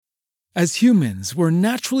As humans, we're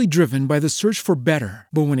naturally driven by the search for better.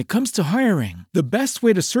 But when it comes to hiring, the best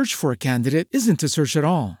way to search for a candidate isn't to search at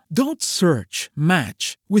all. Don't search,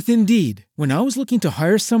 match with Indeed. When I was looking to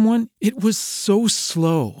hire someone, it was so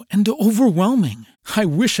slow and overwhelming. I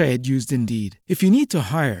wish I had used Indeed. If you need to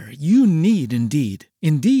hire, you need Indeed.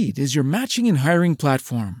 Indeed is your matching and hiring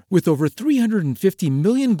platform with over 350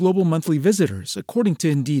 million global monthly visitors, according to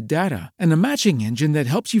Indeed data, and a matching engine that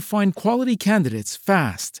helps you find quality candidates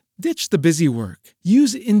fast. Ditch the busy work.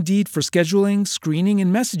 Use Indeed for scheduling, screening,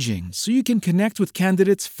 and messaging so you can connect with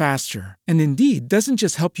candidates faster. And Indeed doesn't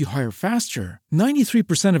just help you hire faster.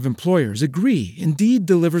 93% of employers agree Indeed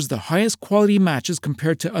delivers the highest quality matches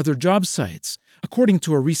compared to other job sites, according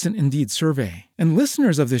to a recent Indeed survey. And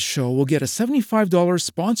listeners of this show will get a $75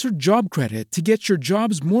 sponsored job credit to get your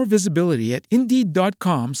jobs more visibility at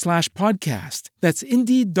Indeed.com/podcast. That's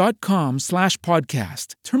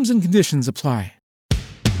Indeed.com/podcast. Terms and conditions apply.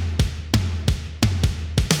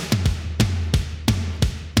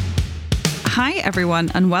 Hi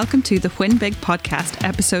everyone, and welcome to the Win Big Podcast,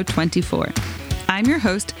 episode 24. I'm your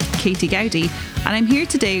host, Katie Gowdy, and I'm here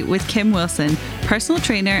today with Kim Wilson, personal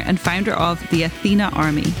trainer and founder of the Athena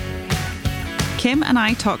Army. Kim and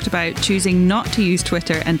I talked about choosing not to use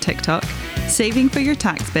Twitter and TikTok, saving for your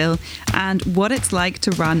tax bill, and what it's like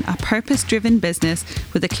to run a purpose-driven business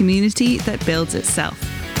with a community that builds itself.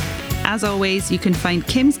 As always, you can find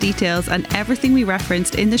Kim's details and everything we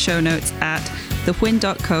referenced in the show notes at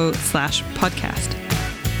thewin.co/podcast.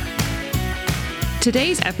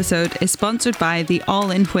 Today's episode is sponsored by the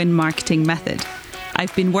All-in-Win Marketing Method.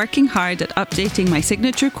 I've been working hard at updating my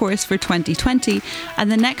signature course for 2020,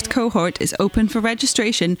 and the next cohort is open for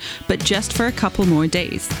registration, but just for a couple more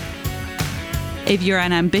days. If you're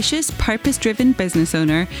an ambitious, purpose-driven business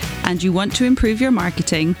owner and you want to improve your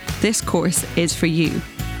marketing, this course is for you.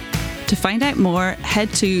 To find out more,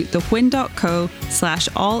 head to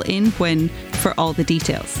thewin.co/allinwin for all the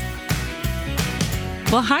details.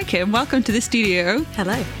 Well, hi Kim, welcome to the studio.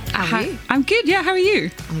 Hello. How are you? I'm good, yeah, how are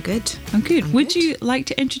you? I'm good. Would you like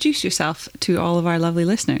to introduce yourself to all of our lovely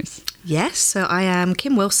listeners? Yes, so I am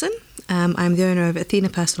Kim Wilson. I'm the owner of Athena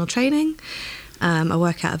Personal Training. I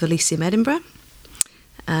work out of Elysium, Edinburgh.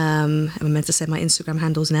 I'm meant to say my Instagram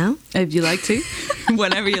handles now. If you like to,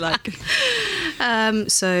 whenever you like.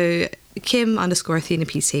 So Kim_Athena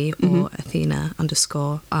PT or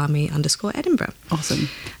Athena_Army_Edinburgh. Awesome.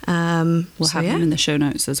 We'll have them in the show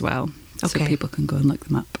notes as well, so people can go and look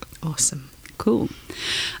them up. Awesome. Cool.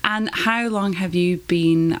 And how long have you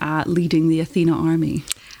been leading the Athena Army?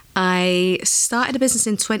 I started a business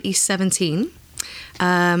in 2017.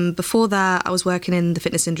 Before that, I was working in the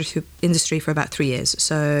fitness industry for about 3 years.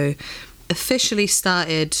 So officially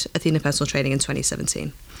started Athena Personal Training in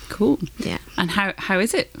 2017. Cool. Yeah. And how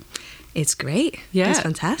is it? It's great. Yeah. It's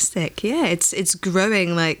fantastic. Yeah. It's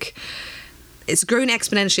growing it's grown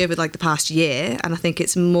exponentially over the past year. And I think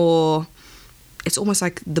it's almost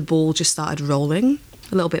like the ball just started rolling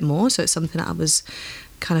a little bit more. So it's something that I was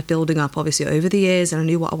kind of building up obviously over the years, and I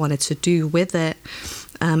knew what I wanted to do with it.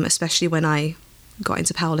 Especially when I got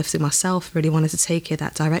into powerlifting myself, really wanted to take it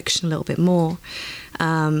that direction a little bit more.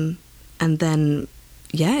 And then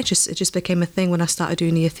it just became a thing when I started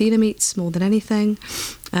doing the Athena meets more than anything.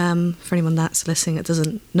 For anyone that's listening that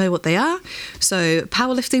doesn't know what they are. So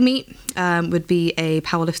powerlifting meet would be a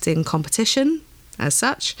powerlifting competition as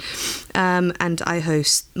such. And I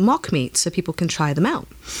host mock meets so people can try them out.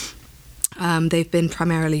 They've been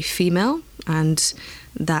primarily female, and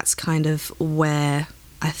that's kind of where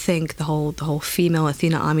I think the whole female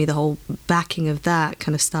Athena Army, the whole backing of that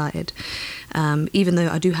kind of started. Even though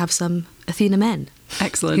I do have some Athena men.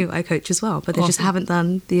 Excellent. Who I coach as well, but they just haven't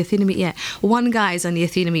done the Athena meet yet. One guy's on the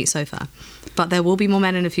Athena meet so far, but there will be more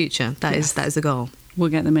men in the future. That is the goal. We'll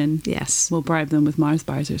get them in. Yes. We'll bribe them with Mars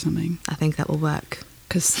bars or something. I think that will work.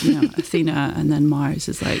 Because, Athena and then Mars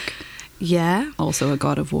is also a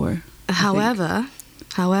god of war. However,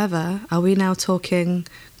 are we now talking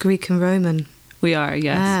Greek and Roman? We are,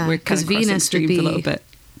 yes. We're kind of Venus streams would be a little bit.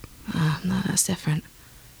 No, that's different.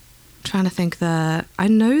 I'm trying to think I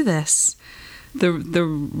know this. The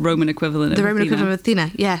Roman equivalent of The Roman Athena. equivalent of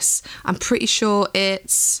Athena, yes. I'm pretty sure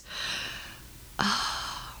it's... why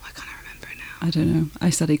can't I remember it now? I don't know.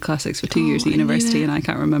 I studied classics for 2 years at I knew university it. and I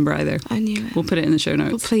can't remember either. I knew it. We'll put it in the show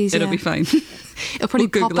notes. Well, please, It'll yeah. be fine. It'll probably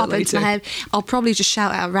We'll pop Google up it into later. my head. I'll probably just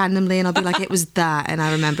shout out randomly and I'll be like, it was that, and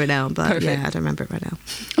I remember it now. But Perfect. yeah, I don't remember it right now.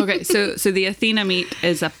 Okay, so the Athena meet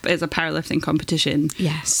is a powerlifting competition.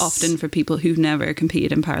 Yes. Often for people who've never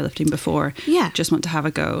competed in powerlifting before. Yeah. Just want to have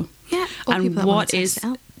a go. Yeah. Or And people that what want to is test it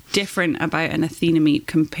out. different about an Athena meet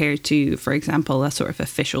compared to, for example, a sort of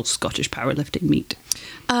official Scottish powerlifting meet?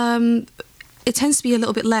 It tends to be a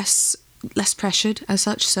little bit less pressured as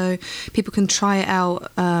such, so people can try it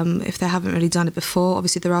out if they haven't really done it before.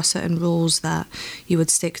 Obviously there are certain rules that you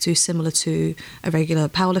would stick to similar to a regular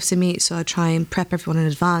powerlifting meet, so I try and prep everyone in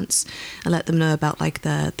advance and let them know about like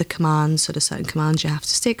the commands, sort of certain commands you have to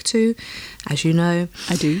stick to, as you know.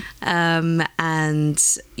 I do.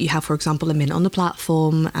 And you have, for example, a minute on the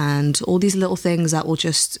platform and all these little things that will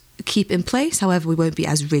just keep in place. However, we won't be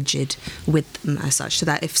as rigid with them as such, so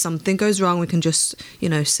that if something goes wrong, we can just,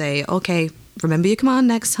 say, okay, remember your command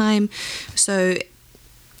next time. So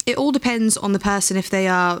it all depends on the person. If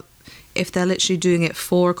they're literally doing it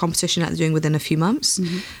for a competition that they're doing within a few months,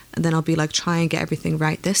 and then I'll be like, try and get everything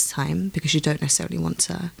right this time, because you don't necessarily want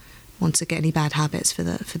to get any bad habits for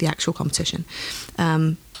the actual competition.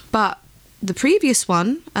 But the previous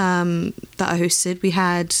one that I hosted, we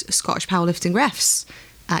had Scottish powerlifting refs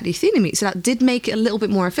at the Athena meet, so that did make it a little bit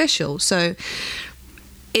more official. So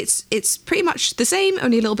it's pretty much the same,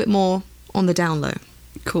 only a little bit more on the down low.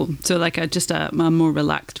 Cool. So like just a more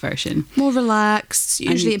relaxed version. More relaxed,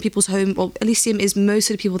 usually in people's home. Well, Elysium is most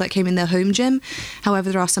of the people that came in their home gym.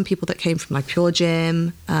 However, there are some people that came from like Pure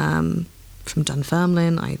Gym, from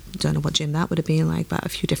Dunfermline. I don't know what gym that would have been like, but a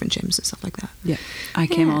few different gyms and stuff like that. Yeah. I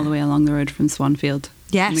came all the way along the road from Swanfield.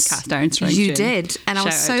 Yes. In the cast iron strength you gym. Did. And I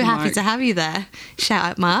was so happy to have you there. Shout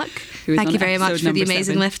out Mark. Thank you very much for the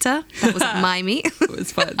amazing 7. lifter. That was at my meet. It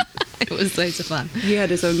was fun. It was loads of fun. He had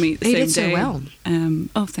his own meet the same day. He did so well.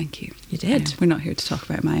 Oh, thank you. You did. We're not here to talk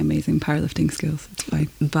about my amazing powerlifting skills. It's fine.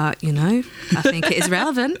 But, I think it is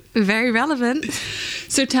relevant. Very relevant.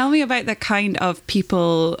 So tell me about the kind of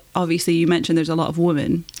people, obviously you mentioned there's a lot of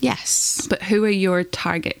women. Yes. But who are your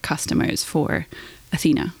target customers for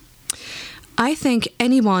Athena? I think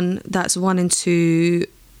anyone that's wanting to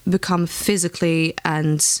become physically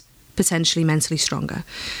and potentially mentally stronger.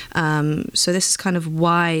 So this is kind of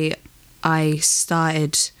why I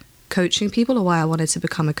started coaching people, or why I wanted to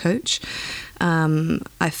become a coach.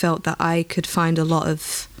 I felt that I could find a lot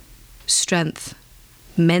of strength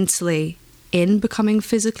mentally in becoming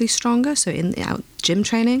physically stronger, so in gym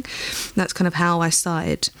training. That's kind of how I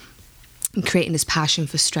started creating this passion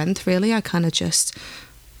for strength, really. I kind of just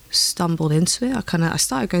stumbled into it. I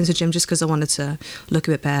started going to the gym just because I wanted to look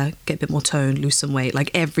a bit better, get a bit more toned, lose some weight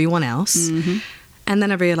like everyone else. And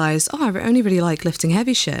then I realized, I only really like lifting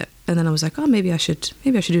heavy shit. And then I was like, maybe I should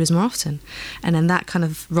do this more often. And then that kind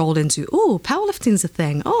of rolled into, powerlifting's a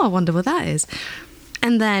thing. I wonder what that is.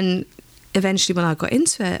 And then eventually when I got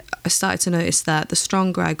into it, I started to notice that the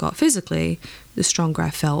stronger I got physically, the stronger I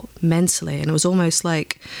felt mentally. And it was almost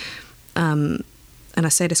like, and I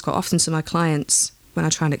say this quite often to my clients when I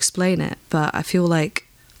try and explain it, but I feel like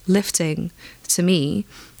lifting to me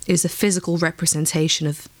is a physical representation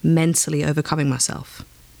of mentally overcoming myself.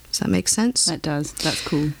 Does that make sense? That does. That's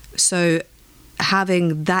cool. So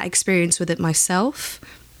having that experience with it myself,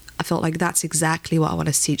 I felt like that's exactly what I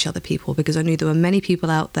wanted to teach other people, because I knew there were many people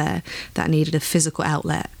out there that needed a physical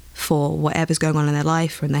outlet for whatever's going on in their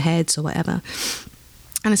life or in their heads or whatever.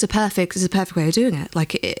 And it's a perfect way of doing it.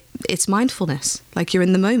 Like it's mindfulness. Like you're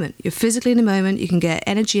in the moment. You're physically in the moment. You can get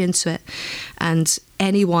energy into it. And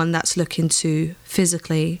anyone that's looking to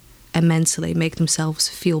physically and mentally make themselves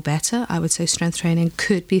feel better, I would say strength training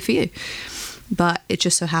could be for you. But it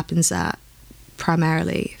just so happens that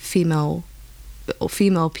primarily females,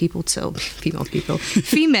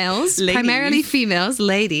 primarily females,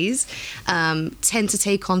 ladies, tend to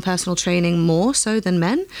take on personal training more so than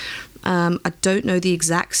men. I don't know the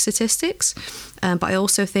exact statistics, but I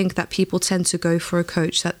also think that people tend to go for a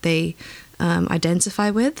coach that they identify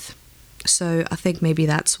with. So I think maybe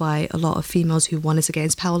that's why a lot of females who wanted to get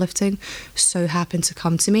into powerlifting so happen to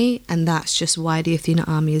come to me, and that's just why the Athena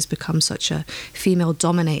Army has become such a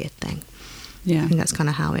female-dominated thing. Yeah, I think that's kind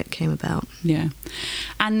of how it came about. Yeah,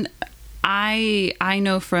 and I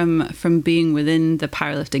know from being within the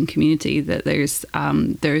powerlifting community that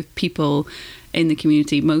there are people in the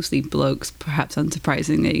community, mostly blokes, perhaps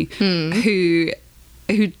unsurprisingly,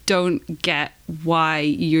 who don't get why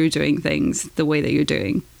you're doing things the way that you're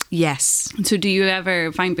doing. Yes. So do you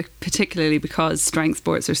ever find, particularly because strength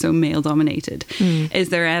sports are so male dominated, is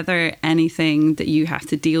there ever anything that you have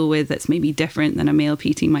to deal with that's maybe different than a male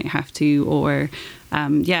PT might have to, or how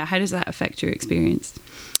does that affect your experience?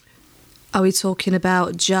 Are we talking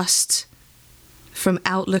about just from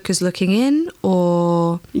outlookers looking in,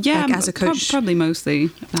 or like as a coach? Probably mostly.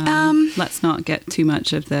 Let's not get too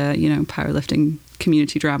much of the powerlifting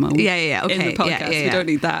community drama. Okay. In the podcast, we don't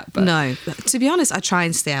need that. But. No, to be honest, I try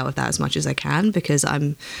and stay out of that as much as I can, because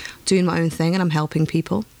I'm doing my own thing and I'm helping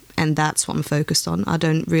people. and that's what I'm focused on. I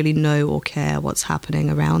don't really know or care what's happening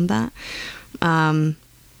around that.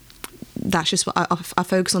 That's just what I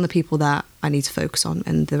focus on, the people that I need to focus on,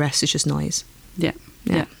 and the rest is just noise. Yeah.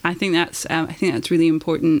 I think that's really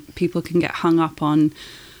important. People can get hung up on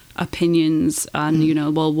opinions on, you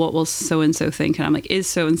know, well, what will so and so think? And I'm like, is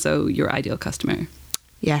so and so your ideal customer?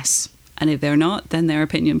 Yes. And if they're not, then their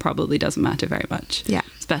opinion probably doesn't matter very much. Yeah.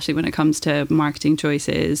 Especially when it comes to marketing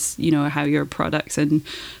choices, you know, how your products and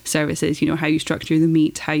services, you know, how you structure the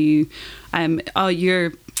meet, how you,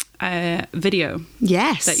 your video.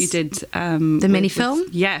 Yes. That you did. The mini film?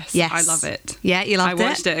 Yes. Yes. I love it. Yeah, you loved it? I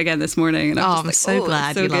watched it again this morning. And I'm so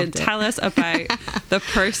glad so you good. loved it. Tell us about the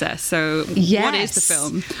process. So yes. What is the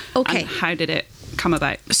film? Okay. And how did it come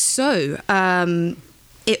about? So,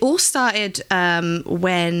 it all started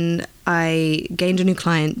when I gained a new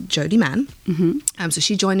client, Jodie Mann. Mm-hmm. So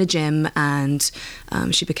she joined the gym, and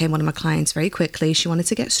she became one of my clients very quickly. She wanted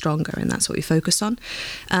to get stronger, and that's what we focused on.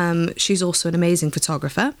 She's also an amazing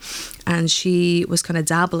photographer, and she was kind of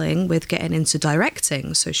dabbling with getting into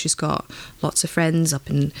directing. So she's got lots of friends up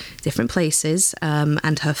in different places,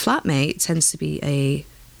 and her flatmate tends to be a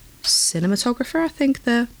cinematographer, I think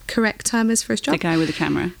the correct term is for his job. The guy with the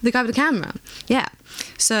camera. The guy with the camera, yeah.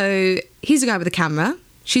 So he's the guy with the camera,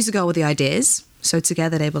 she's the girl with the ideas. So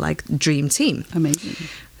together they were like dream team. Amazing.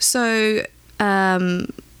 So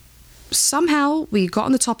somehow we got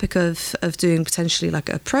on the topic of doing potentially like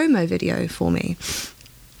a promo video for me.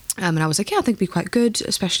 And I was like, yeah, I think it'd be quite good,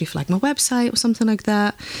 especially for like my website or something like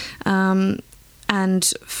that.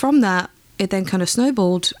 And from that, it then kind of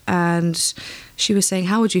snowballed, and she was saying,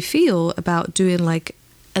 how would you feel about doing like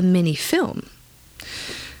a mini film?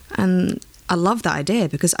 And I love that idea,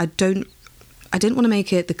 because I didn't want to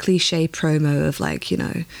make it the cliche promo of like, you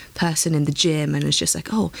know, person in the gym and it's just like,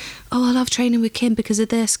 oh, I love training with Kim because of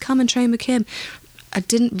this, come and train with Kim. I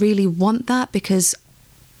didn't really want that, because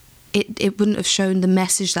it wouldn't have shown the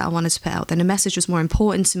message that I wanted to put out. Then the message was more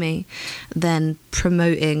important to me than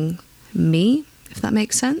promoting me, if that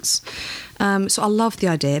makes sense. So I loved the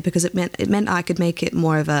idea, because it meant I could make it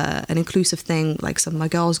more of an inclusive thing. Like some of my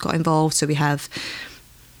girls got involved, so we have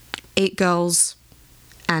 8 girls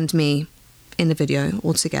and me in the video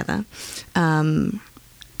all together. And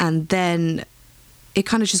then it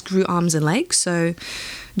kind of just grew arms and legs. So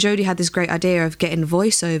Jodie had this great idea of getting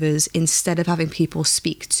voiceovers instead of having people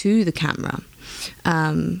speak to the camera.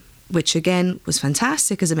 Which again was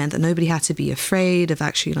fantastic, because it meant that nobody had to be afraid of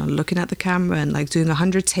actually, you know, looking at the camera and like doing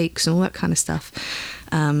 100 takes and all that kind of stuff.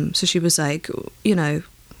 So she was like, you know,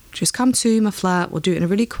 just come to my flat, we'll do it in a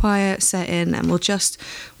really quiet setting, and I'll just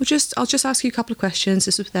ask you a couple of questions,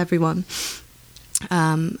 this is with everyone,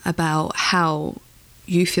 about how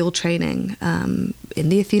you feel training in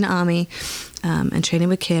the Athena Army, and training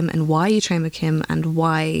with Kim, and why you train with Kim, and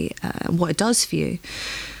why what it does for you.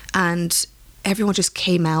 And everyone just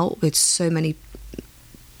came out with so many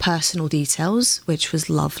personal details, which was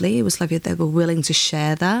lovely. It was lovely that they were willing to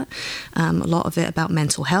share that. A lot of it about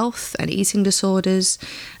mental health and eating disorders,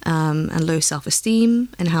 and low self-esteem,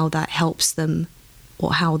 and how that helps them,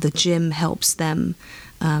 or how the gym helps them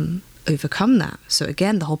overcome that. So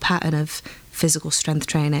again, the whole pattern of physical strength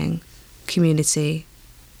training, community,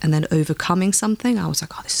 and then overcoming something. I was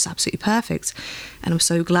like, oh, this is absolutely perfect. And I'm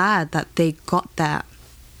so glad that they got that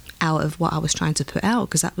out of what I was trying to put out,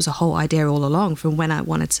 because that was a whole idea all along from when I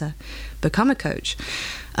wanted to become a coach.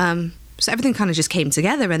 So everything kind of just came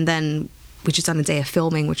together, and then we just done a day of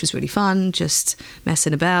filming, which was really fun, just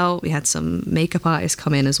messing about. We had some makeup artists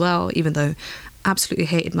come in as well, even though I absolutely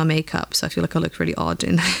hated my makeup, so I feel like I look really odd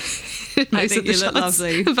in most of the shots. Look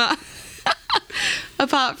lovely. But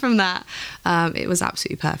apart from that, it was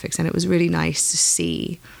absolutely perfect, and it was really nice to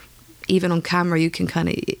see. Even on camera, you can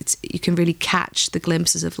really catch the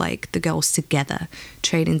glimpses of like the girls together,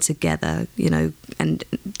 training together, you know, and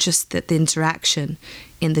just the interaction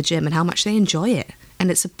in the gym and how much they enjoy it.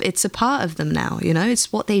 And it's a part of them now, you know,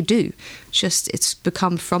 it's what they do. It's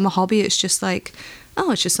become from a hobby. It's just like,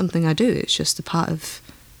 oh, it's just something I do. It's just a part of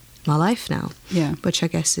my life now. Yeah. Which I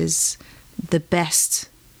guess is the best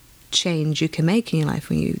change you can make in your life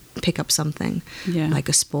when you pick up something like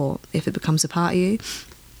a sport. If it becomes a part of you,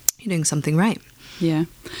 you're doing something right. Yeah.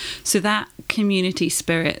 So that community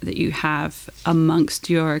spirit that you have amongst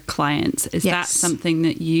your clients, is that something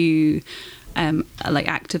that you like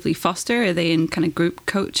actively foster? Are they in kind of group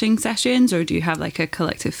coaching sessions, or do you have like a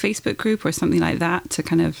collective Facebook group or something like that to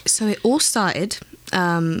kind of... So it all started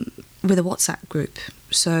with a WhatsApp group.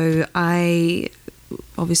 So I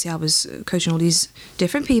was coaching all these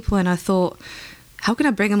different people, and I thought, how can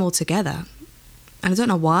I bring them all together? And I don't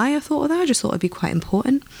know why I thought of that. I just thought it'd be quite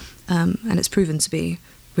important. And it's proven to be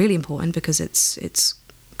really important because it's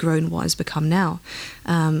grown what it's become now.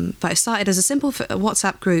 But it started as a simple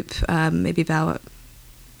WhatsApp group maybe about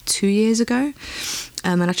 2 years ago.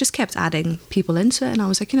 And I just kept adding people into it. And I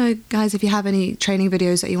was like, guys, if you have any training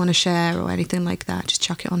videos that you want to share or anything like that, just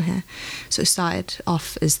chuck it on here. So it started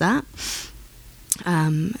off as that.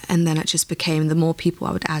 And then it just became, the more people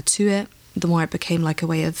I would add to it, the more it became like a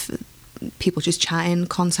way of people just chatting,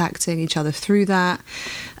 contacting each other through that.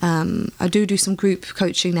 I do some group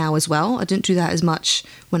coaching now as well. I didn't do that as much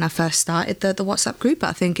when I first started the WhatsApp group, but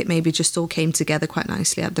I think it maybe just all came together quite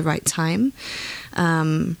nicely at the right time.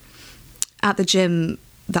 At the gym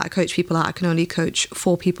that I coach people at, I can only coach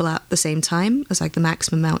 4 people at the same time as like the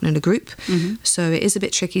maximum amount in a group. Mm-hmm. So it is a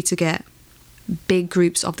bit tricky to get big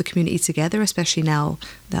groups of the community together, especially now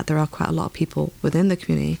that there are quite a lot of people within the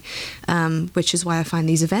community, which is why I find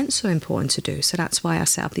these events so important to do. So that's why I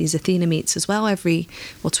set up these Athena meets as well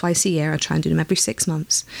twice a year. I try and do them every 6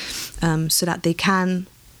 months, so that they can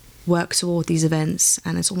work toward these events,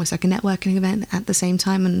 and it's almost like a networking event at the same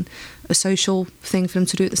time and a social thing for them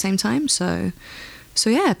to do at the same time. So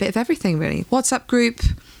yeah, a bit of everything really. WhatsApp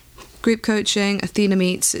group coaching, Athena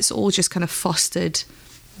meets, it's all just kind of fostered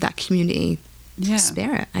that community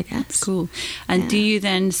spirit, I guess. Cool. And do you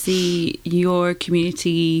then see your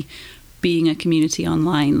community being a community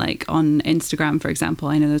online, like on Instagram, for example?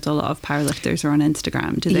 I know there's a lot of powerlifters are on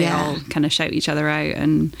Instagram. Do they all kind of shout each other out?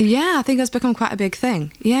 And yeah, I think that's become quite a big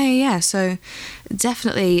thing. Yeah. So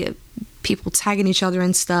definitely people tagging each other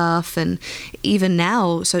and stuff, and even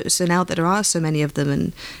now, so now that there are so many of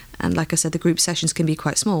them, and like I said, the group sessions can be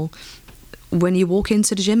quite small. When you walk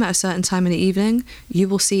into the gym at a certain time in the evening, you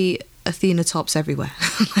will see Athena tops everywhere.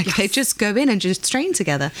 They just go in and just train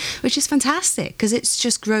together, which is fantastic because it's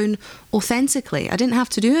just grown authentically. I didn't have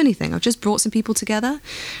to do anything. I've just brought some people together,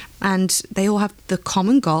 and they all have the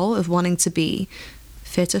common goal of wanting to be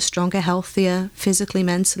fitter, stronger, healthier, physically,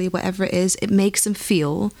 mentally, whatever it is. It makes them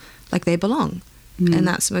feel like they belong. And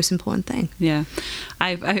that's the most important thing. Yeah.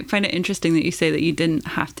 I find it interesting that you say that you didn't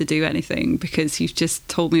have to do anything, because you've just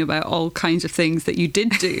told me about all kinds of things that you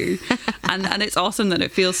did do. and it's awesome that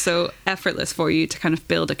it feels so effortless for you to kind of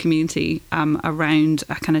build a community around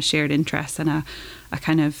a kind of shared interest and a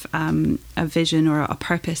kind of a vision or a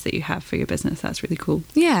purpose that you have for your business. That's really cool.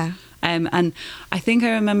 Yeah. And I think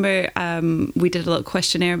I remember we did a little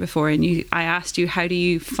questionnaire before, and I asked you, how do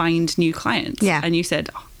you find new clients? Yeah. And you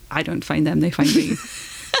said, I don't find them, they find me.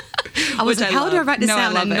 I was like, how do I write this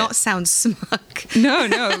down and not sound smug? No.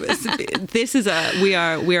 This is we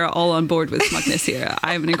are all on board with smugness here.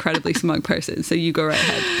 I'm an incredibly smug person, so you go right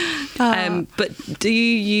ahead. But do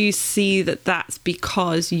you see that that's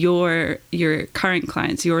because your current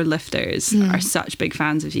clients, your lifters, are such big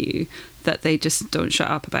fans of you that they just don't shut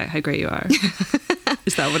up about how great you are?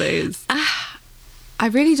 Is that what it is? I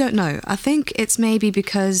really don't know. I think it's maybe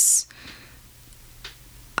because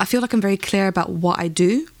I feel like I'm very clear about what I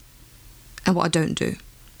do and what I don't do.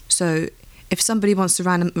 So if somebody wants to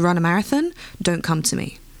run a marathon, don't come to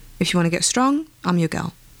me. If you want to get strong, I'm your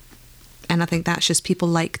girl. And I think that's just, people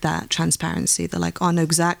like that transparency. They're like, oh, I know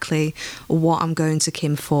exactly what I'm going to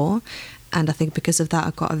Kim for. And I think because of that,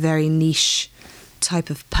 I've got a very niche type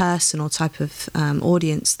of person or type of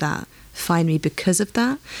audience that find me because of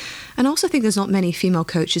that. And I also think there's not many female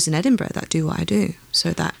coaches in Edinburgh that do what I do.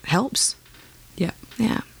 So that helps. Yeah.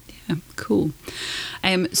 Cool.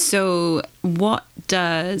 So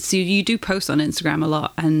you do post on Instagram a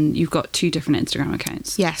lot, and you've got 2 different Instagram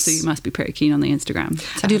accounts. Yes. So you must be pretty keen on the Instagram.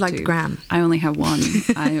 I do like the gram. I only have 1.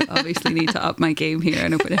 I obviously need to up my game here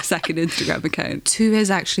and open a second Instagram account. 2 is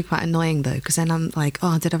actually quite annoying though, because then I'm like,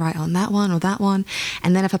 oh, did I write on that one or that one?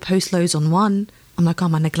 And then if I post loads on one, I'm like, oh,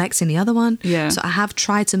 am I neglecting the other one? Yeah. So I have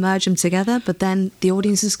tried to merge them together, but then the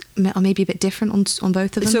audiences are maybe a bit different on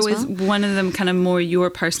both of them. So is one of them kind of more your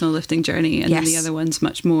personal lifting journey, and then the other one's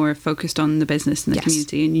much more focused on the business and the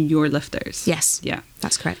community and your lifters? Yes. Yeah.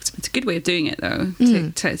 That's correct. It's a good way of doing it though,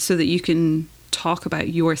 so that you can talk about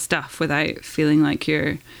your stuff without feeling like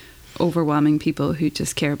you're overwhelming people who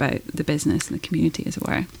just care about the business and the community, as it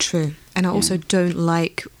were. True. And I also don't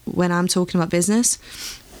like, when I'm talking about business,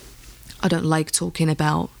 I don't like talking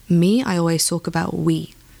about me. I always talk about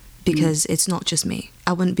we, because it's not just me.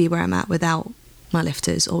 I wouldn't be where I'm at without my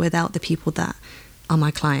lifters or without the people that are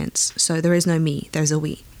my clients. So there is no me, there's a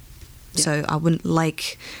we. Yeah. So I wouldn't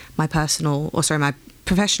like my professional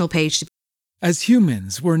page to As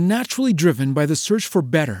humans, we're naturally driven by the search for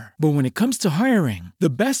better. But when it comes to hiring, the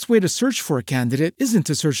best way to search for a candidate isn't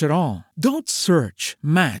to search at all. Don't search,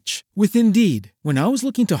 match with Indeed. When I was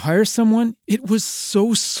looking to hire someone, it was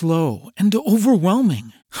so slow and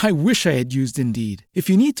overwhelming. I wish I had used Indeed. If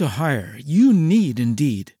you need to hire, you need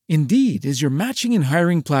Indeed. Indeed is your matching and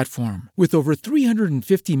hiring platform with over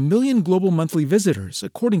 350 million global monthly visitors,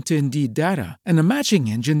 according to Indeed data, and a matching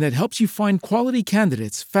engine that helps you find quality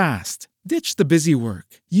candidates fast. Ditch the busy work.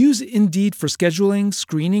 Use Indeed for scheduling,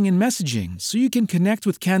 screening, and messaging so you can connect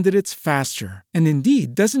with candidates faster. And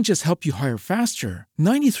Indeed doesn't just help you hire faster.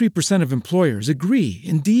 93% of employers agree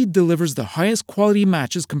Indeed delivers the highest quality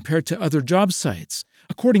matches compared to other job sites,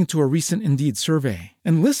 according to a recent Indeed survey.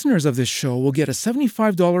 And listeners of this show will get a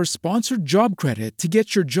 $75 sponsored job credit to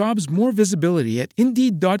get your jobs more visibility at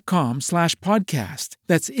Indeed.com/podcast.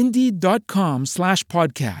 That's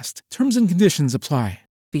Indeed.com/podcast. Terms and conditions apply.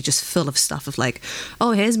 Be just full of stuff of like,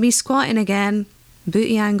 oh, here's me squatting again,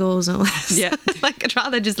 booty angles and all this. Yeah. Like, I'd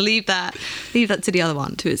rather just leave that to the other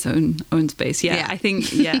one. To its own space. Yeah. I think,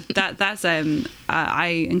 that's, I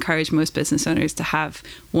encourage most business owners to have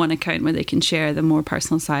one account where they can share the more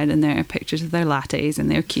personal side and their pictures of their lattes and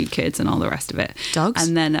their cute kids and all the rest of it. Dogs?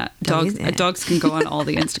 And then dogs can go on all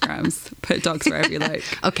the Instagrams. Put dogs wherever you like.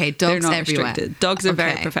 Okay, dogs They're not everywhere. restricted. Dogs are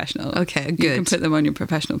very professional. Okay, good. You can put them on your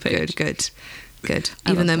professional page. Good.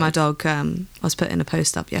 Even though my dog, I was putting a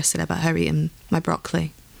post up yesterday about her eating my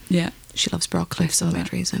broccoli. Yeah. She loves broccoli for some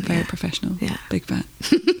weird reason. Very professional. Yeah. Big fan.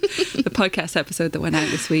 The podcast episode that went out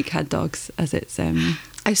this week had dogs as its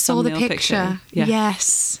I saw the picture. Yeah.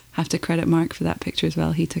 Yes. Have to credit Mark for that picture as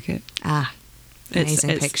well. He took it.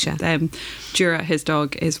 Amazing picture. Jura, his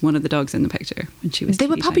dog, is one of the dogs in the picture when she was. They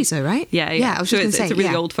were puppies though, right? Yeah. I was just going to say, it's a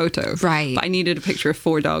really old photo. Right. But I needed a picture of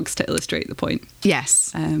 4 dogs to illustrate the point.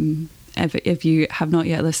 Yes. If you have not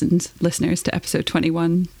yet listened, listeners, to episode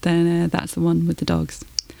 21, then that's the one with the dogs.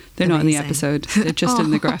 They're not in the episode. They're just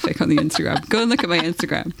in the graphic on the Instagram. Go and look at my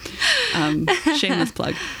Instagram. Shameless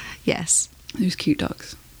plug. Yes. There's cute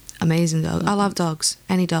dogs. Amazing dog. I love dogs.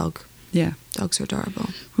 Any dog. Yeah. Dogs are adorable.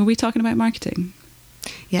 Were we talking about marketing?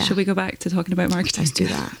 Yeah. Should we go back to talking about marketing? Let's do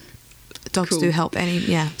that. Dogs do help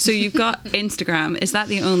So you've got Instagram. Is that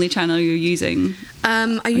the only channel you're using?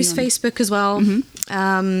 I use Facebook as well.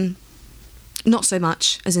 Mm-hmm. Not so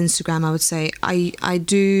much as Instagram, I would say. I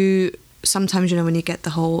do sometimes, when you get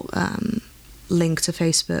the whole link to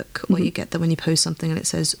Facebook, or you get that when you post something and it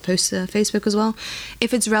says post to Facebook as well.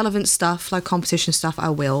 If it's relevant stuff, like competition stuff, I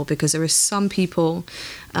will, because there are some people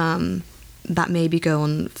that maybe go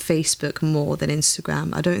on Facebook more than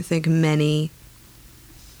Instagram. I don't think many,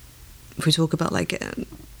 if we talk about like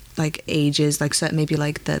ages, like certain, maybe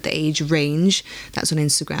like the age range that's on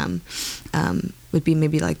Instagram would be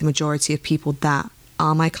maybe like the majority of people that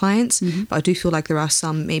are my clients. Mm-hmm. But I do feel like there are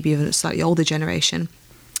some maybe of a slightly older generation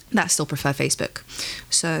that still prefer Facebook.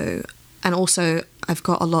 So, and also I've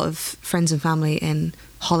got a lot of friends and family in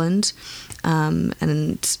Holland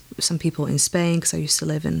and some people in Spain, because I used to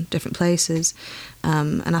live in different places,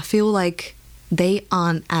 and I feel like they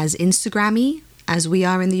aren't as Instagram-y as we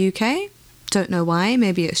are in the UK. Don't know why.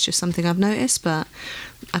 Maybe it's just something I've noticed, but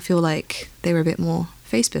I feel like they were a bit more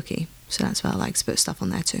Facebook-y. So that's why I like to put stuff on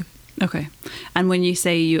there too. Okay. And when you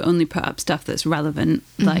say you only put up stuff that's relevant,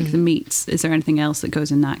 like the meets, is there anything else that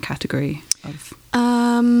goes in that category of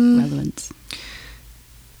relevance?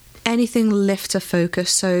 Anything lifter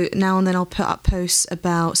focus. So now and then I'll put up posts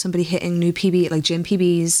about somebody hitting new PB, like gym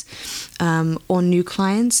PBs, or new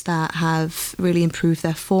clients that have really improved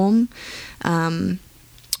their form,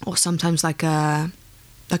 or sometimes like a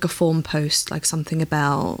form post, like something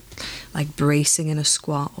about like bracing in a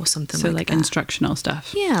squat or something like that. So like instructional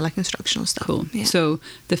stuff. Yeah, like instructional stuff. Cool. Yeah. So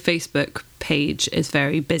the Facebook page is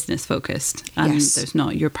very business focused, and there's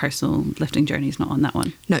not, your personal lifting journey is not on that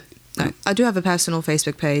one. No. I do have a personal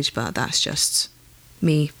Facebook page, but that's just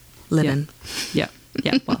me living. Yeah.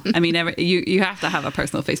 Well, I mean, you have to have a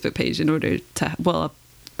personal Facebook page in order to, a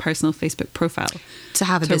personal Facebook profile to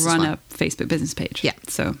have a Facebook business page. Yeah.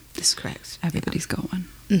 So that's correct. Everybody's got one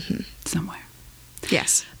somewhere.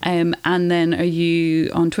 Yes. And then are you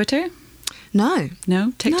on Twitter? No.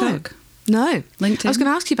 TikTok? No. LinkedIn? I was going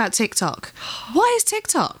to ask you about TikTok. What is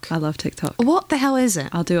TikTok? I love TikTok. What the hell is it?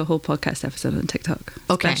 I'll do a whole podcast episode on TikTok,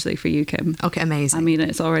 especially for you, Kim. Okay, amazing. I mean,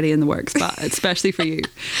 it's already in the works, but especially for you.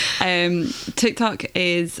 TikTok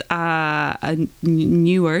is a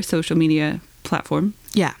newer social media platform.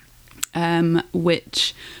 Yeah.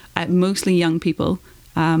 Which mostly young people,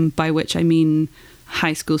 by which I mean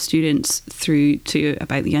high school students through to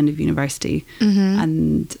about the end of university.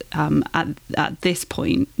 And at this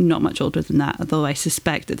point, not much older than that, although I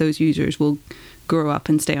suspect that those users will grow up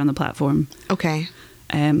and stay on the platform. Okay.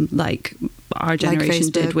 Like our generation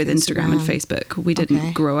Facebook, did with Instagram and Facebook. We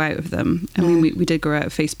didn't grow out of them. I mean, we did grow out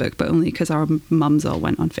of Facebook, but only because our mums all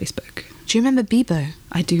went on Facebook. Do you remember Bebo?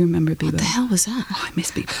 I do remember Bebo. What the hell was that? Oh, I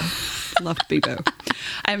miss Bebo. Loved Bebo.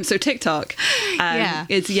 So TikTok,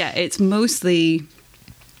 it's mostly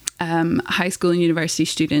high school and university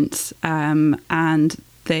students, and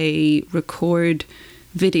they record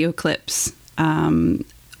video clips,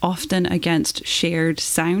 often against shared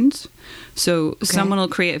sounds. So someone will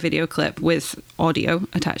create a video clip with audio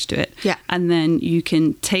attached to it. Yeah. And then you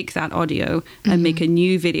can take that audio and make a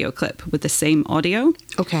new video clip with the same audio.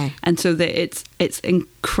 Okay. And so that it's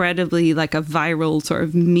incredibly like a viral sort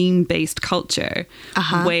of meme-based culture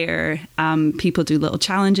where people do little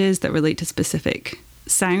challenges that relate to specific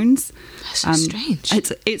sounds. That's so strange.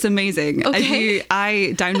 It's amazing. Okay.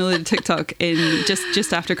 I downloaded TikTok in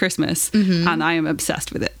just after Christmas, and I am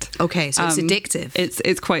obsessed with it. Okay, so it's addictive.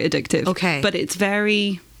 It's quite addictive. Okay. But it's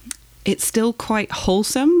still quite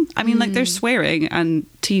wholesome. I mean, like there's swearing and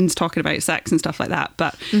teens talking about sex and stuff like that,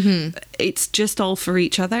 but it's just all for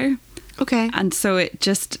each other. Okay. And so it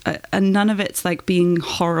just, and none of it's like being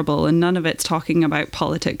horrible, and none of it's talking about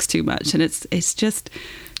politics too much. And it's just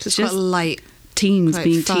quite light. Teens quite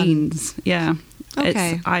being fun. teens. Yeah.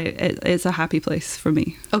 Okay. It's a happy place for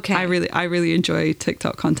me. Okay. I really enjoy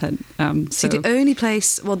TikTok content. So the only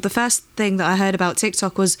place, the first thing that I heard about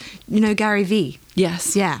TikTok was, Gary Vee.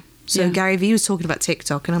 Yes. Yeah. So Gary Vee was talking about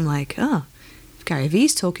TikTok, and I'm like, oh, if Gary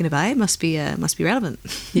Vee's talking about it, must be relevant.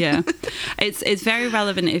 Yeah. It's very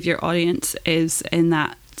relevant if your audience is in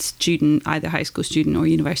that student, either high school student or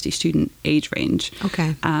university student age range.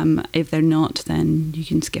 Okay. If they're not, then you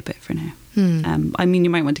can skip it for now. I mean, you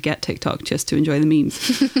might want to get TikTok just to enjoy the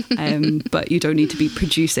memes, but you don't need to be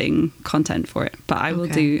producing content for it. But I will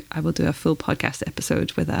do a full podcast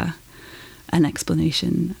episode with an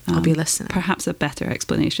explanation. I'll be listening. Perhaps a better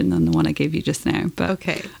explanation than the one I gave you just now. But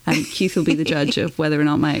okay. Keith will be the judge of whether or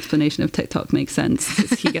not my explanation of TikTok makes sense.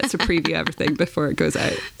 He gets to preview everything before it goes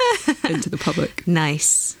out into the public.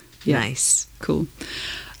 Nice. Yeah. Nice. Cool.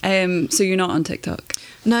 So you're not on TikTok?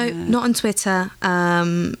 No, not on Twitter.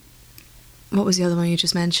 What was the other one you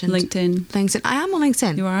just mentioned? LinkedIn. I am on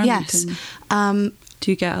LinkedIn. You are on yes. LinkedIn.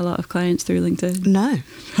 Do you get a lot of clients through LinkedIn? No.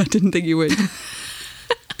 I didn't think you would.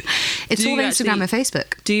 It's all Instagram and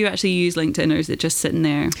Facebook. Do you actually use LinkedIn, or is it just sitting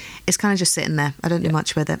there? It's kind of just sitting there. I don't do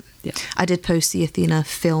much with it. Yeah. I did post the Athena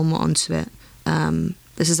film onto it.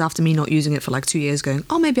 This is after me not using it for like 2 years, going,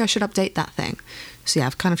 oh, maybe I should update that thing. So yeah,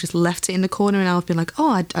 I've kind of just left it in the corner, and I've been like,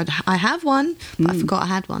 oh, I have one, but I forgot I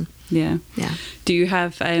had one. Yeah. Yeah. Do you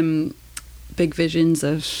have big visions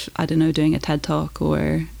of, I don't know, doing a TED Talk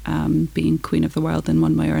or being queen of the world in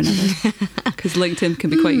one way or another? Because LinkedIn can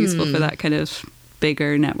be quite useful for that kind of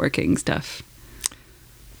bigger networking stuff.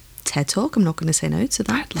 TED Talk, I'm not going to say no to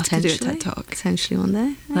that. I'd love to do a TED Talk. Potentially one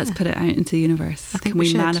day. Yeah. Let's put it out into the universe. I think can we we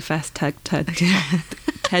should. manifest TED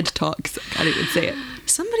Talks? I can't even say it.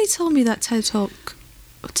 Somebody told me that TED Talk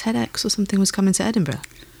or TEDx or something was coming to Edinburgh.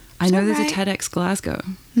 I know there's right? a TEDx Glasgow.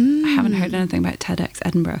 I haven't heard anything about TEDx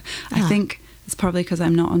Edinburgh. I think it's probably because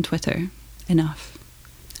I'm not on Twitter enough.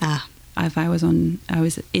 If I was in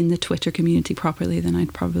the Twitter community properly, then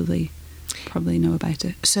I'd probably know about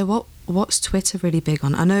it. So what's Twitter really big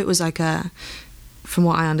on? I know it was like from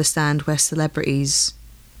what I understand, where celebrities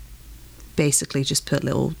basically just put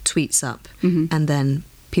little tweets up, and then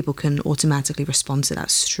people can automatically respond to that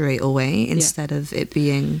straight away, instead of it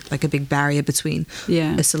being like a big barrier between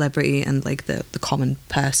a celebrity and like the common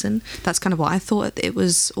person. That's kind of what I thought it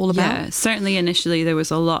was all about. Yeah, certainly initially there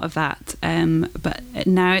was a lot of that, but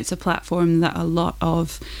now it's a platform that a lot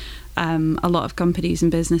of companies and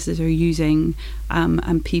businesses are using,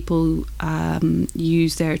 and people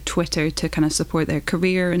use their Twitter to kind of support their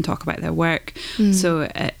career and talk about their work. So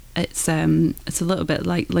it's a little bit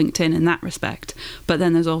like LinkedIn in that respect, but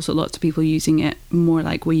then there's also lots of people using it more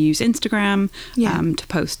like we use Instagram to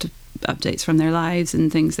post updates from their lives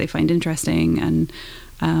and things they find interesting. And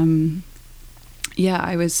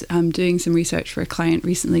I was doing some research for a client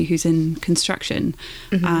recently who's in construction,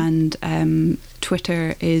 and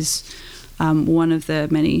Twitter is one of the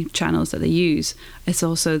many channels that they use. It's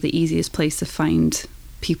also the easiest place to find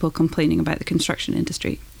people complaining about the construction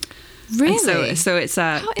industry. Really? So it's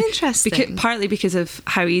how interesting. Partly because of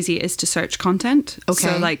how easy it is to search content. Okay.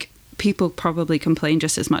 So like people probably complain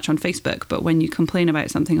just as much on Facebook, but when you complain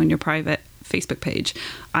about something on your private Facebook page,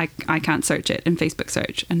 I can't search it in Facebook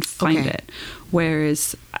search and find it.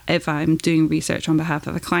 Whereas if I'm doing research on behalf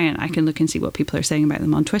of a client, I can look and see what people are saying about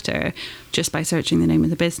them on Twitter just by searching the name of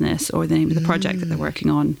the business or the name of the project that they're working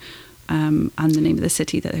on, and the name of the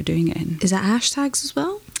city that they're doing it in. Is that hashtags as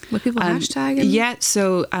well? Were people hashtagging? Yeah,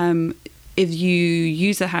 so if you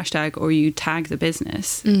use the hashtag or you tag the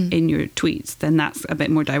business in your tweets, then that's a bit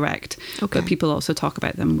more direct. But people also talk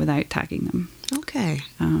about them without tagging them. Okay.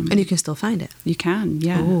 And you can still find it? You can,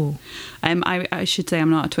 yeah. Ooh. I should say I'm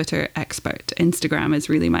not a Twitter expert. Instagram is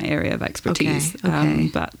really my area of expertise. Okay.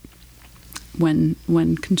 But when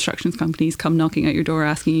construction companies come knocking at your door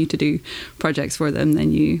asking you to do projects for them,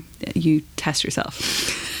 then you test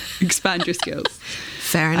yourself, expand your skills.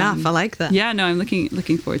 Fair enough. I like that. Yeah, no, I'm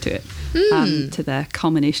looking forward to it, to the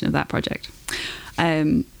culmination of that project.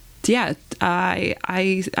 Yeah,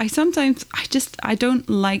 I sometimes I don't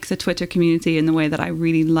like the Twitter community in the way that I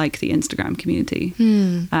really like the Instagram community.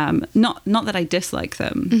 Not that I dislike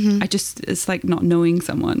them. It's like not knowing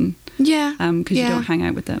someone. Yeah. Because you don't hang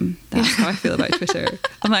out with them. That's how I feel about Twitter.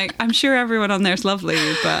 I'm like, I'm sure everyone on there is lovely,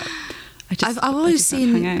 but I've always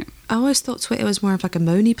hang out. I always thought Twitter was more of like a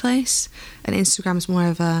moany place, and Instagram's more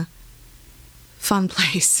of a fun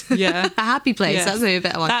place. Yeah. A happy place. Yes. That's maybe a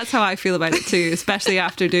better one. That's how I feel about it too, especially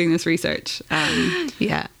after doing this research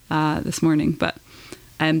this morning. But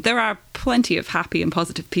there are plenty of happy and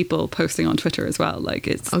positive people posting on Twitter as well. Like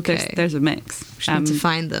there's a mix. We need to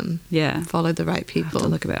find them. Yeah. Follow the right people. Have to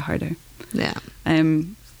look a bit harder. Yeah.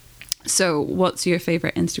 So what's your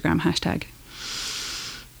favourite Instagram hashtag?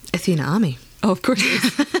 Athena Army. Oh, of course it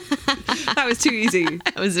is. That was too easy.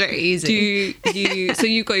 That was very easy. So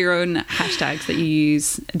you've got your own hashtags that you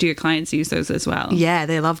use. Do your clients use those as well? Yeah,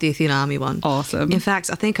 they love the Athena Army one. Awesome. In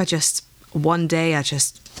fact, I think one day I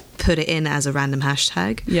just put it in as a random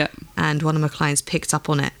hashtag. Yeah. And one of my clients picked up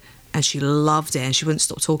on it and she loved it and she wouldn't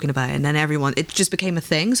stop talking about it. And then it just became a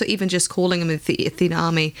thing. So even just calling them the Athena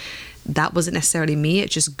Army, that wasn't necessarily me.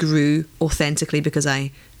 It just grew authentically because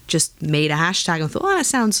I just made a hashtag and thought,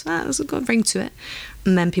 that's got a ring to it.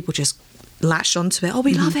 And then people just latched onto it. Oh,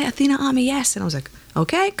 we love it, Athena Army, yes. And I was like,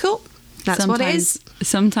 okay, cool. That's what it is.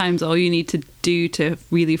 Sometimes all you need to do to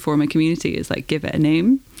really form a community is like give it a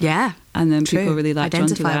name. Yeah. And then people really latch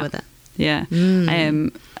onto that. Identify with it. Yeah.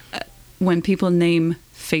 When people name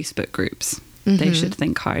Facebook groups, they should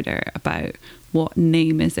think harder about what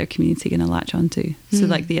name is their community going to latch onto. So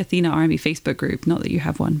like the Athena Army Facebook group, not that you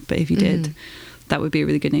have one, but if you did, that would be a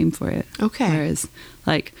really good name for it. Okay. Whereas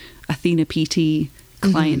like Athena PT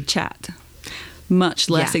client chat, much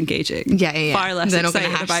less engaging. Yeah. Far less They're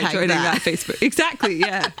excited about joining that Facebook. Exactly,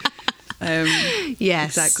 yeah.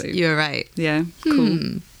 Yes, exactly. You're right. Yeah,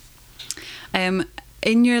 cool.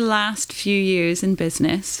 In your last few years in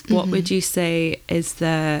business, what would you say is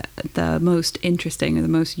the most interesting or the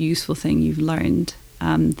most useful thing you've learned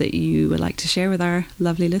that you would like to share with our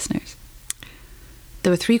lovely listeners?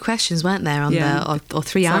 There were 3 questions, weren't there, on or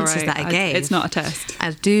 3 answers that I gave. It's not a test. I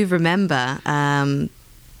do remember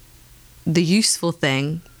the useful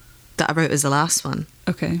thing that I wrote as the last one.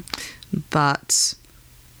 Okay. But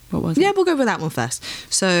what was it? Yeah, we'll go with that one first.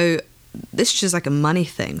 So this is just like a money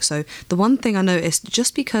thing. So the one thing I noticed,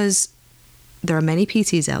 just because there are many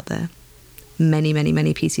PTs out there, many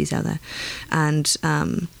PTs out there, and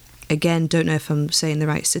again, don't know if I'm saying the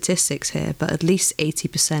right statistics here, but at least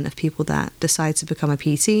 80% of people that decide to become a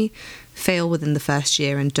PT fail within the first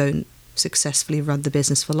year and don't successfully run the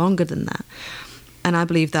business for longer than that. And I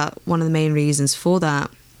believe that one of the main reasons for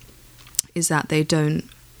that is that they don't,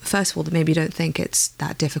 first of all, they maybe don't think it's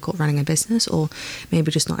that difficult running a business, or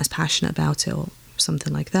maybe just not as passionate about it or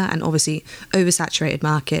something like that. And obviously, oversaturated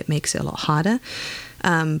market makes it a lot harder.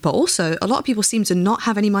 But also, a lot of people seem to not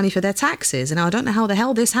have any money for their taxes. And I don't know how the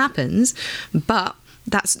hell this happens, but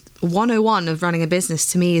that's 101 of running a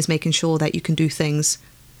business to me, is making sure that you can do things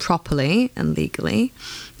properly and legally.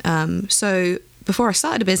 So before I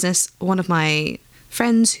started a business, one of my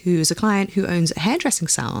friends who is a client who owns a hairdressing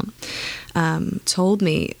salon told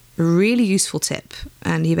me a really useful tip.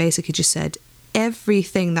 And he basically just said,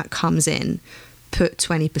 everything that comes in, put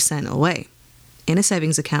 20% away in a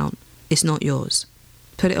savings account. It's not yours.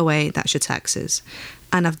 Put it away. That's your taxes.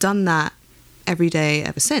 And I've done that every day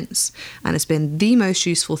ever since. And it's been the most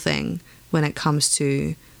useful thing when it comes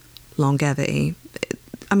to longevity.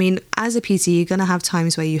 I mean, as a PT, you're going to have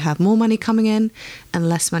times where you have more money coming in and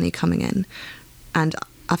less money coming in. And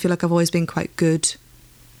I feel like I've always been quite good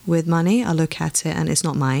with money. I look at it and it's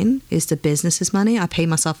not mine. It's the business's money. I pay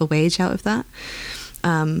myself a wage out of that.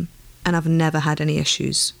 And I've never had any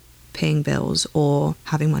issues paying bills or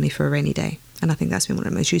having money for a rainy day. And I think that's been one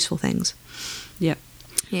of the most useful things. Yeah.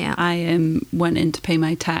 Yeah. I went in to pay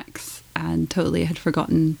my tax and totally had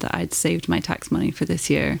forgotten that I'd saved my tax money for this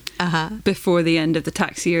year before the end of the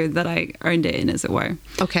tax year that I earned it in, as it were.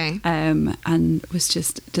 Okay. And was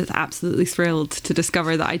just absolutely thrilled to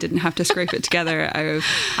discover that I didn't have to scrape it together out of.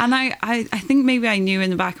 And I think maybe I knew in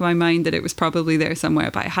the back of my mind that it was probably there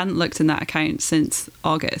somewhere, but I hadn't looked in that account since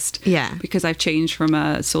August. Yeah. Because I've changed from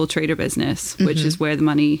a sole trader business, which is where the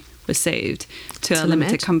money was saved, to a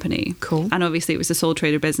limited company. Cool. And obviously it was a sole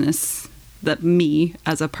trader business that me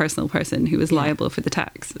as a personal person who was liable for the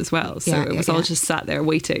tax as well. So it was all just sat there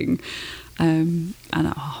waiting. And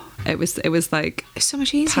it was like, it's so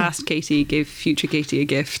much easier. Past Katie gave future Katie a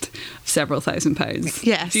gift of several £1,000s.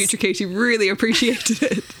 Yes. Future Katie really appreciated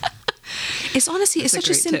it. It's honestly, it's such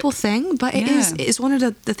a simple thing, but it's one of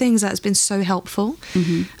the things that's been so helpful.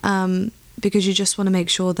 Because you just want to make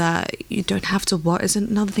sure that you don't have to worry. Is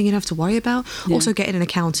another thing you don't have to worry about. Also, getting an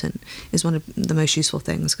accountant is one of the most useful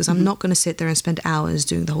things, because I'm not going to sit there and spend hours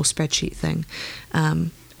doing the whole spreadsheet thing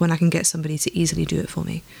when I can get somebody to easily do it for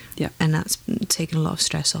me. Yeah, and that's taken a lot of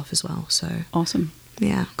stress off as well. So awesome.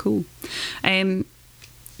 Yeah, cool.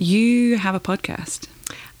 You have a podcast.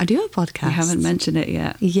 I do have a podcast. You haven't mentioned it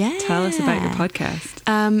yet. Yeah. Tell us about your podcast.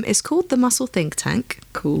 It's called The Muscle Think Tank.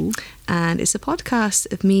 Cool. And it's a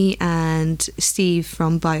podcast of me and Steve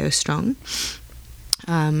from BioStrong.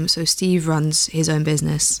 So Steve runs his own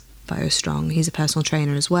business, BioStrong. He's a personal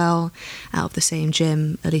trainer as well, out of the same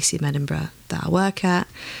gym, Elysium Edinburgh, that I work at.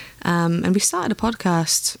 And we started a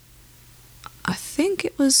podcast, I think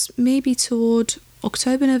it was maybe toward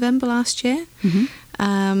October, November last year.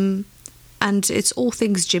 And it's all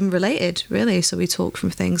things gym related, really. So we talk from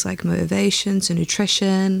things like motivation to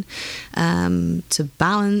nutrition, to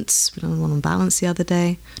balance. We done one on balance the other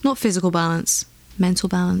day. Not physical balance, mental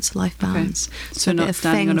balance, life balance. Okay. So not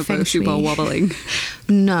standing on a Bosu ball wobbling.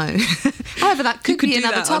 No. However, that could be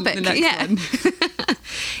another topic. One.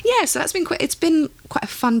 Yeah, so that's been it's been quite a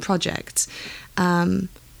fun project. I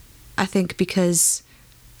think because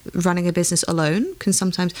running a business alone can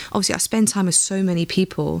sometimes, obviously I spend time with so many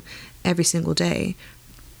people every single day,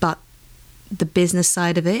 but the business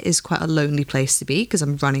side of it is quite a lonely place to be because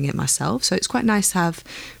I'm running it myself. So it's quite nice to have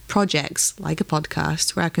projects like a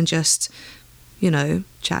podcast where I can just,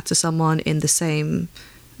 chat to someone in the same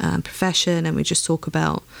profession, and we just talk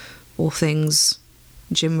about all things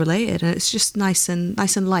gym related, and it's just nice and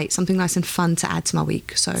light, something nice and fun to add to my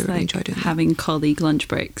week. So I really enjoy doing that. Having colleague lunch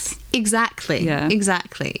breaks. Exactly. Yeah.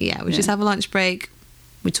 We just have a lunch break.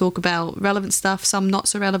 We talk about relevant stuff, some not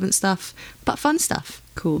so relevant stuff, but fun stuff.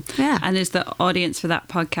 Cool. Yeah. And is the audience for that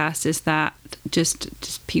podcast, is that just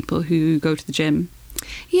people who go to the gym?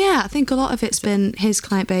 Yeah, I think a lot of it's been his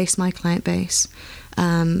client base, my client base.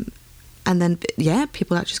 And then,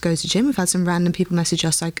 people that just go to the gym. We've had some random people message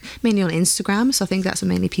us, like mainly on Instagram. So I think that's where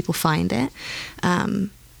mainly people find it.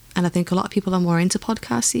 And I think a lot of people are more into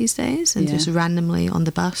podcasts these days, and just randomly on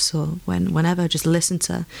the bus or whenever just listen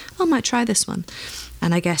to, I might try this one.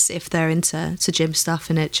 And I guess if they're into gym stuff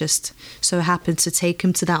and it just so happens to take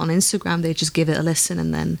them to that on Instagram, they just give it a listen,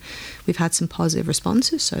 and then we've had some positive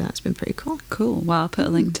responses. So that's been pretty cool. Cool. Well, I'll put a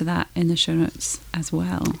link to that in the show notes as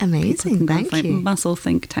well. Amazing. Thank you. Muscle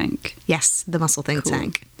Think Tank. Yes, the Muscle Think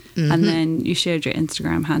Tank. And then you shared your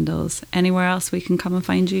Instagram handles. Anywhere else we can come and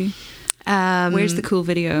find you? Where's the cool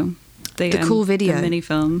video? The cool video. The mini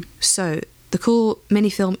film. So the cool mini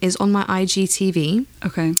film is on my IGTV.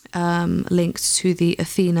 Okay. Linked to the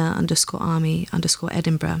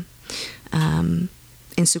Athena_Army_Edinburgh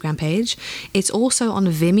Instagram page. It's also on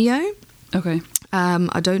Vimeo. Okay.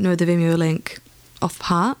 I don't know the Vimeo link off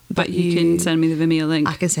heart, but you can send me the Vimeo link.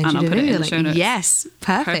 I can send you the Vimeo link. Yes,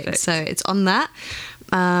 perfect. So it's on that.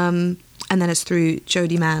 And then it's through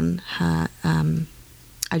Jodie Mann, her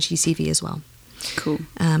IGTV as well. Cool.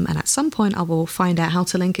 And at some point I will find out how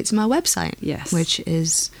to link it to my website. Yes. Which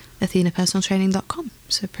is athenapersonaltraining.com.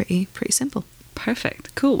 So pretty simple.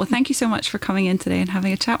 Perfect. Cool. Well, thank you so much for coming in today and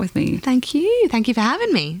having a chat with me. Thank you. Thank you for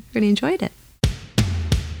having me. Really enjoyed it.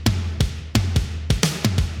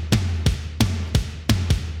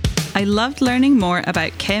 I loved learning more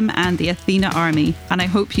about Kim and the Athena Army, and I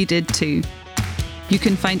hope you did too. You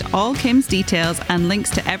can find all Kim's details and links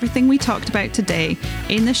to everything we talked about today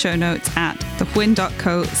in the show notes at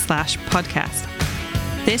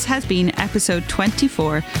thewhin.co/podcast. This has been episode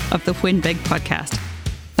 24 of the Whin Big podcast.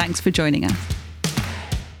 Thanks for joining us.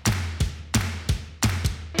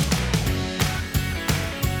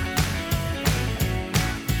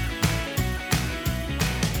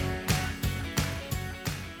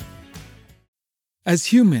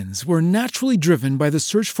 As humans, we're naturally driven by the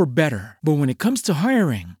search for better. But when it comes to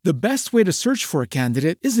hiring, the best way to search for a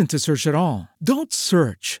candidate isn't to search at all. Don't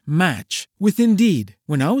search, match with Indeed.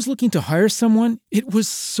 When I was looking to hire someone, it was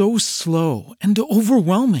so slow and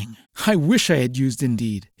overwhelming. I wish I had used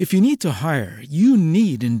Indeed. If you need to hire, you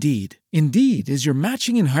need Indeed. Indeed is your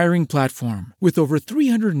matching and hiring platform with over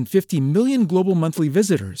 350 million global monthly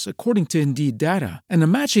visitors, according to Indeed data, and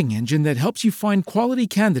a matching engine that helps you find quality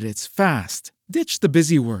candidates fast. Ditch the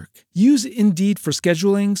busy work. Use Indeed for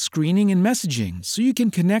scheduling, screening, and messaging so you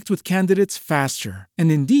can connect with candidates faster. And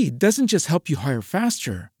Indeed doesn't just help you hire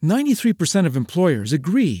faster. 93% of employers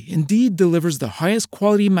agree Indeed delivers the highest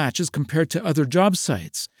quality matches compared to other job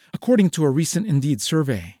sites, according to a recent Indeed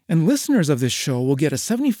survey. And listeners of this show will get a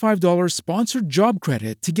 $75 sponsored job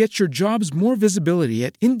credit to get your jobs more visibility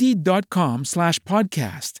at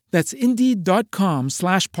Indeed.com/podcast. That's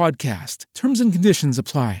Indeed.com/podcast. Terms and conditions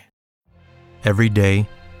apply. Every day,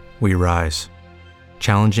 we rise,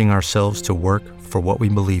 challenging ourselves to work for what we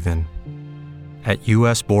believe in. At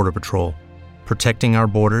U.S. Border Patrol, protecting our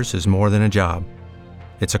borders is more than a job.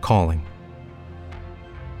 It's a calling.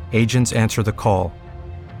 Agents answer the call,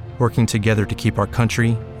 working together to keep our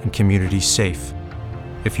country and communities safe.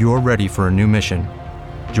 If you're ready for a new mission,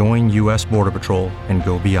 join U.S. Border Patrol and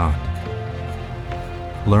go beyond.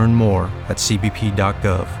 Learn more at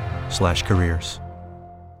cbp.gov/careers.